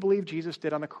what do you believe Jesus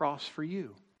did on the cross for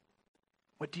you?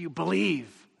 What do you believe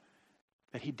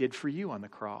that He did for you on the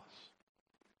cross?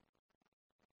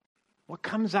 What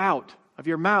comes out of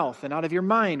your mouth and out of your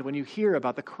mind when you hear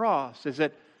about the cross? Is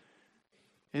it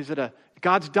a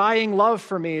God's dying love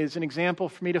for me is an example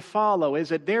for me to follow?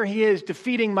 Is it there He is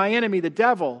defeating my enemy, the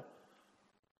devil?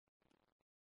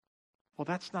 Well,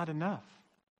 that's not enough.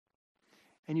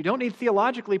 And you don't need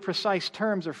theologically precise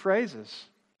terms or phrases.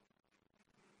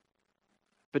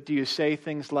 But do you say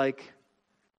things like,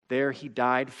 there he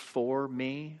died for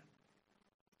me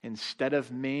instead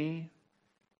of me?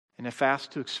 And if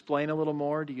asked to explain a little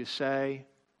more, do you say,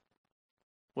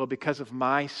 well, because of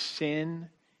my sin,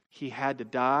 he had to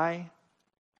die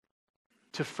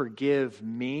to forgive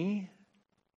me?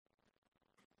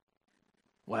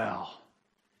 Well,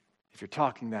 if you're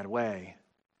talking that way,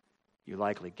 you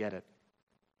likely get it.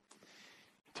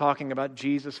 Talking about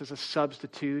Jesus as a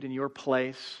substitute in your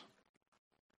place.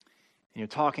 And you're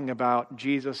talking about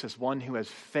Jesus as one who has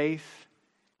faith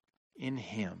in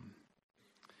him.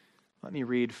 Let me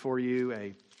read for you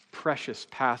a precious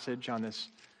passage on this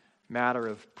matter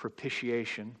of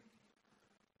propitiation.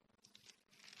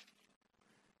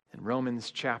 In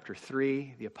Romans chapter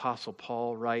 3, the Apostle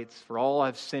Paul writes, "For all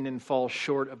have sinned and fall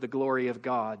short of the glory of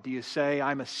God." Do you say,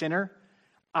 I'm a sinner?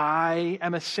 I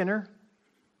am a sinner?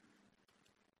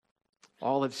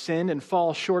 All have sinned and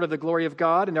fall short of the glory of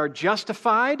God and are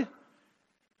justified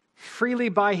freely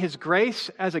by his grace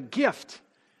as a gift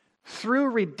through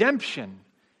redemption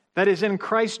that is in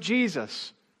Christ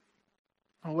Jesus.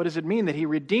 Well, what does it mean that he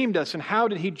redeemed us, and how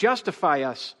did he justify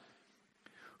us?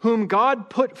 Whom God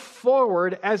put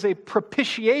forward as a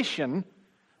propitiation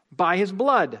by his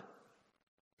blood,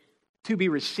 to be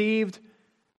received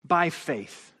by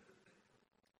faith.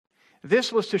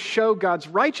 This was to show God's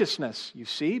righteousness, you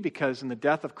see, because in the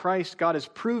death of Christ, God is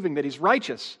proving that he's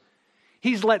righteous.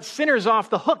 He's let sinners off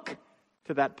the hook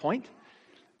to that point,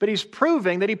 but he's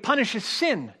proving that he punishes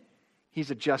sin.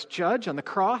 He's a just judge on the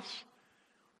cross.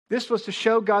 This was to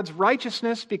show God's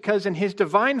righteousness because in his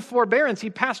divine forbearance, he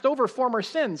passed over former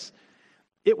sins.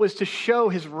 It was to show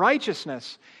his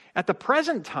righteousness at the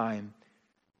present time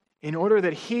in order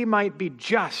that he might be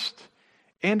just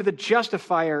and the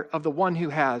justifier of the one who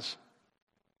has,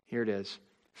 here it is,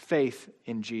 faith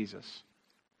in Jesus.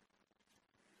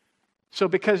 So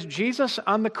because Jesus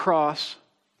on the cross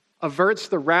averts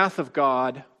the wrath of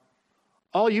God,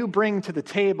 all you bring to the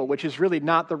table, which is really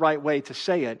not the right way to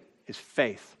say it, is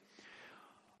faith.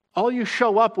 All you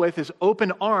show up with is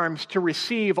open arms to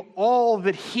receive all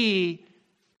that he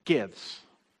gives.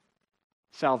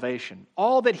 Salvation.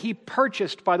 All that he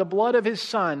purchased by the blood of his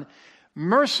Son,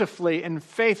 mercifully and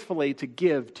faithfully to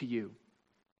give to you.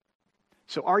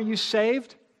 So are you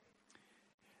saved?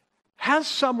 Has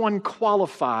someone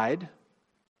qualified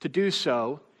to do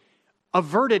so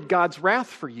averted God's wrath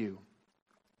for you?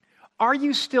 Are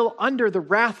you still under the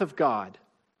wrath of God?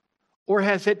 Or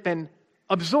has it been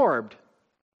absorbed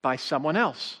by someone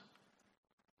else?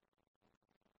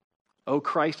 Oh,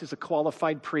 Christ is a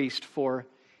qualified priest, for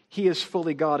he is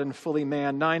fully God and fully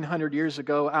man. 900 years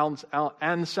ago,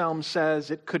 Anselm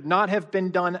says, it could not have been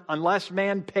done unless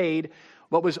man paid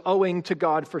what was owing to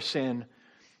God for sin.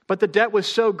 But the debt was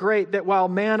so great that while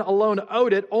man alone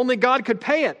owed it, only God could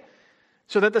pay it,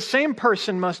 so that the same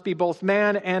person must be both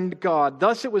man and God.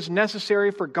 Thus it was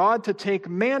necessary for God to take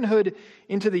manhood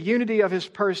into the unity of his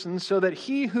person, so that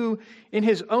he who in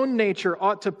his own nature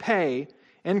ought to pay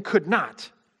and could not,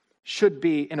 should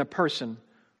be in a person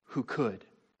who could.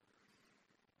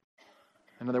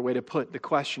 Another way to put the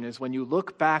question is, when you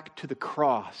look back to the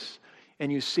cross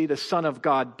and you see the Son of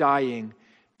God dying,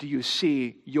 do you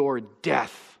see your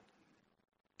death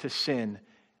to sin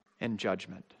and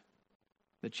judgment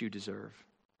that you deserve?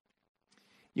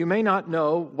 You may not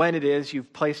know when it is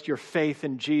you've placed your faith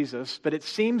in Jesus, but it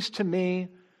seems to me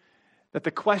that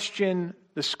the question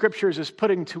the Scriptures is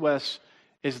putting to us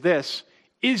is this: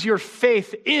 is your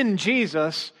faith in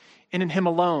Jesus and in him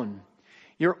alone?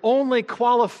 You're only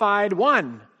qualified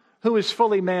one who is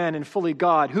fully man and fully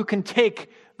God, who can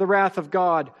take the wrath of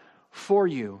God for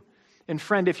you. And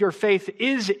friend, if your faith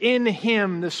is in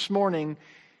him this morning,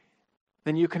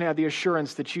 then you can have the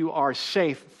assurance that you are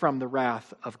safe from the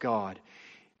wrath of God.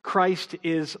 Christ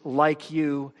is like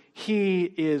you. He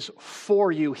is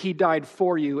for you. He died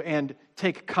for you. And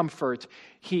take comfort,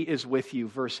 he is with you.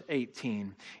 Verse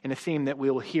 18, in a theme that we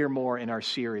will hear more in our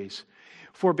series.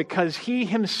 For because he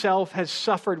himself has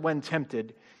suffered when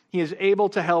tempted, he is able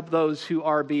to help those who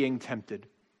are being tempted.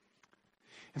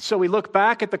 And so we look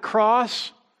back at the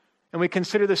cross and we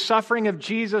consider the suffering of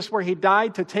Jesus where he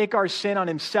died to take our sin on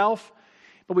himself.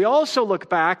 But we also look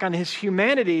back on his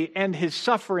humanity and his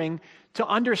suffering to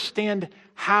understand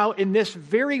how in this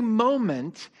very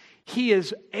moment he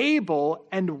is able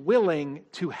and willing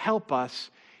to help us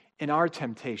in our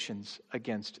temptations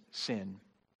against sin.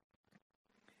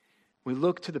 We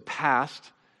look to the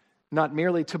past, not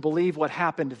merely to believe what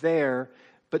happened there,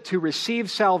 but to receive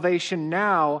salvation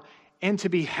now and to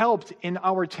be helped in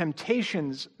our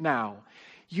temptations now.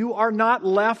 You are not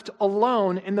left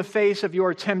alone in the face of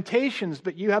your temptations,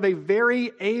 but you have a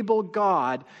very able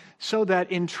God so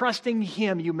that in trusting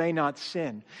Him you may not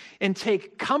sin. And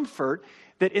take comfort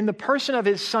that in the person of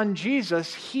His Son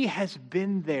Jesus, He has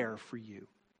been there for you.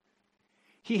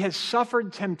 He has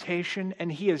suffered temptation and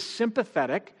He is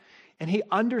sympathetic and He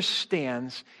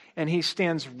understands and He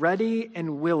stands ready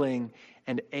and willing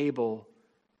and able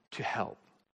to help.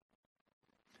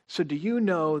 So do you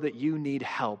know that you need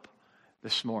help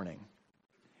this morning?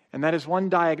 And that is one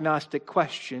diagnostic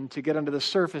question to get under the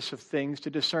surface of things to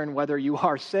discern whether you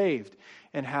are saved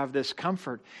and have this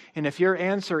comfort. And if your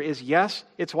answer is yes,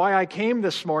 it's why I came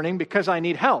this morning, because I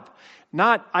need help.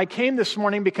 Not, I came this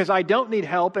morning because I don't need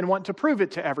help and want to prove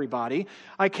it to everybody.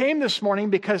 I came this morning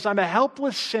because I'm a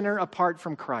helpless sinner apart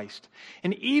from Christ.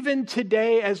 And even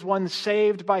today, as one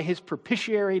saved by His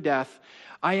propitiatory death,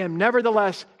 I am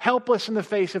nevertheless helpless in the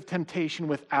face of temptation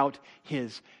without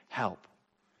His help.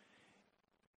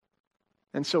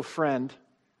 And so, friend,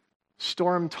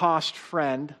 storm-tossed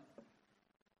friend,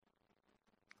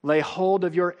 lay hold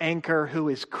of your anchor, who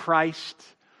is Christ,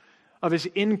 of His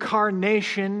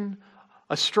incarnation,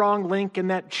 a strong link in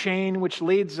that chain which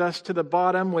leads us to the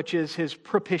bottom, which is His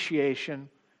propitiation.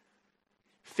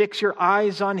 Fix your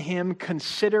eyes on Him,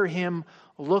 consider Him,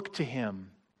 look to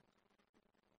Him.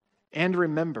 And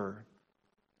remember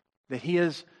that He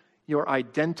is your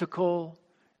identical,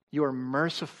 your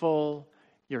merciful,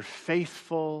 your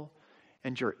faithful,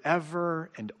 and your ever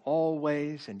and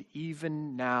always and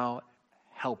even now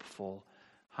helpful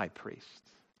high priest.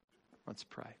 Let's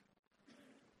pray.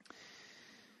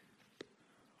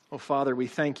 Oh, Father, we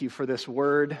thank You for this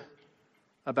word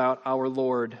about our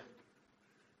Lord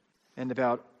and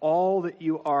about all that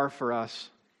You are for us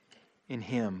in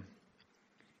Him.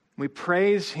 We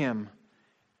praise Him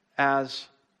as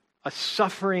a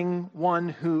suffering one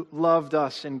who loved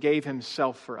us and gave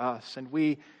Himself for us. And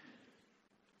we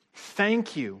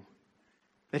thank You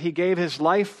that He gave His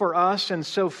life for us and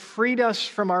so freed us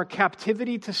from our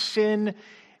captivity to sin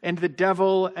and the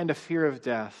devil and a fear of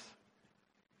death.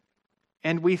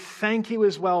 And we thank You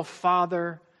as well,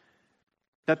 Father,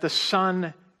 that the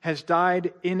Son has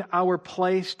died in our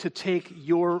place to take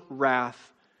Your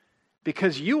wrath,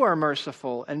 because You are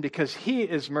merciful and because He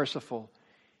is merciful,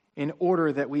 in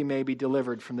order that we may be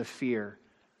delivered from the fear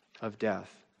of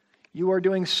death. You are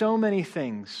doing so many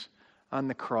things on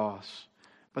the cross,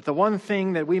 but the one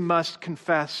thing that we must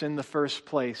confess in the first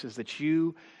place is that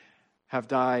You have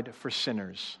died for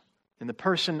sinners. In the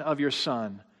person of Your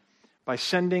Son, by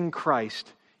sending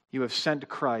Christ, You have sent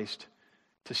Christ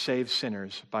to save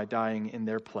sinners by dying in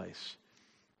their place.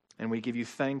 And we give You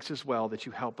thanks as well that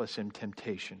You help us in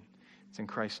temptation. It's in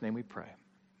Christ's name we pray.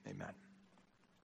 Amen.